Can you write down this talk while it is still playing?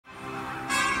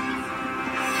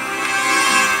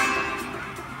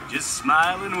Just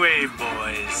smile and wave,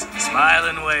 boys. Smile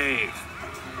and wave.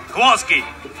 Kowalski,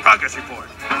 progress report.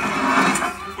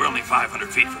 We're only 500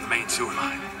 feet from the main sewer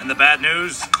line. And the bad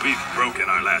news? We've broken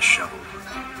our last shovel.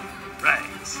 Right.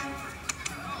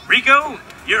 Rico,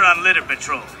 you're on litter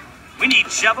patrol. We need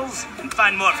shovels and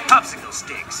find more popsicle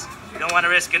sticks. We don't want to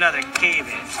risk another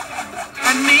cave-in.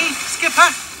 And me, Skipper?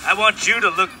 I want you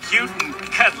to look cute and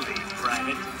cuddly,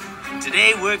 Private.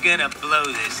 Today we're gonna blow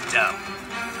this dump.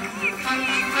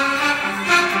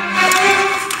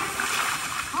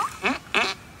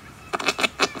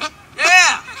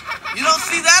 Yeah! You don't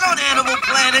see that on Animal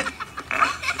Planet.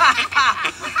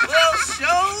 Well,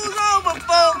 show's over,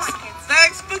 folks.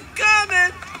 Thanks for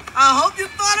coming. I hope you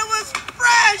thought it was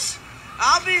fresh.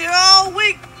 I'll be here all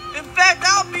week. In fact,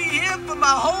 I'll be here for my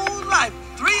whole life.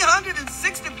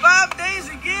 365 days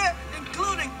a year,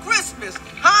 including Christmas,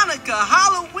 Hanukkah,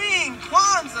 Halloween,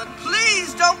 Kwanzaa.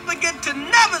 Please don't forget to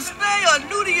never spay or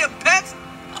neuter your pets.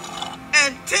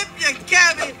 And tip your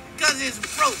cabbie, cause it's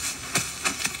broke.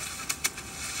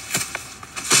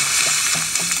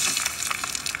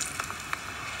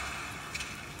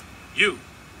 You,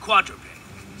 quadruped.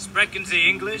 Sprechen Sie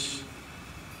English?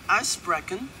 I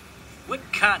sprechen.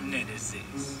 What continent is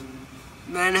this?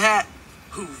 Manhattan.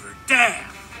 Hoover Dam.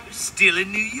 You're still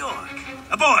in New York.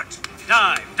 Abort!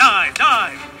 Dive, dive,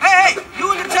 dive! Hey,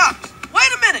 you in the top.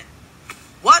 Wait a minute.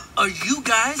 What are you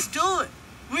guys doing?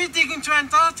 We're digging to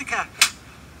Antarctica.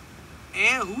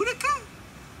 Antarctica?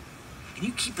 Can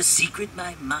you keep a secret,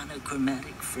 my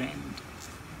monochromatic friend?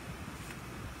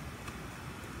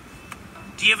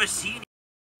 Do you ever see any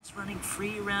running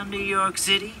free around New York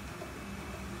City?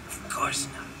 Of course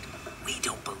not. We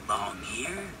don't belong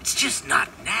here. It's just not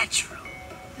natural.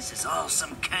 This is all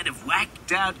some kind of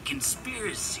whacked out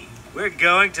conspiracy. We're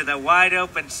going to the wide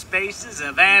open spaces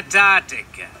of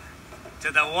Antarctica. To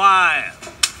the wild.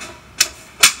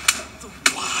 The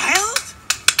wild?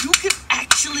 You can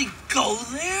actually go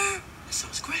there? That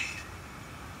sounds great.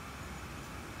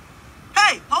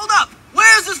 Hey, hold up.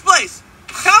 Where's this place?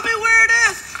 Tell me where it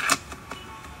is.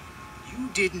 You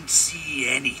didn't see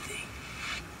anything,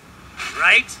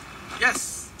 right?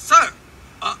 Yes, sir.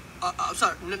 I'm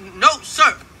sorry. No,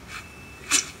 sir.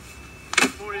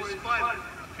 For his final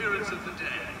appearance of the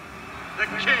day, the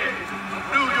king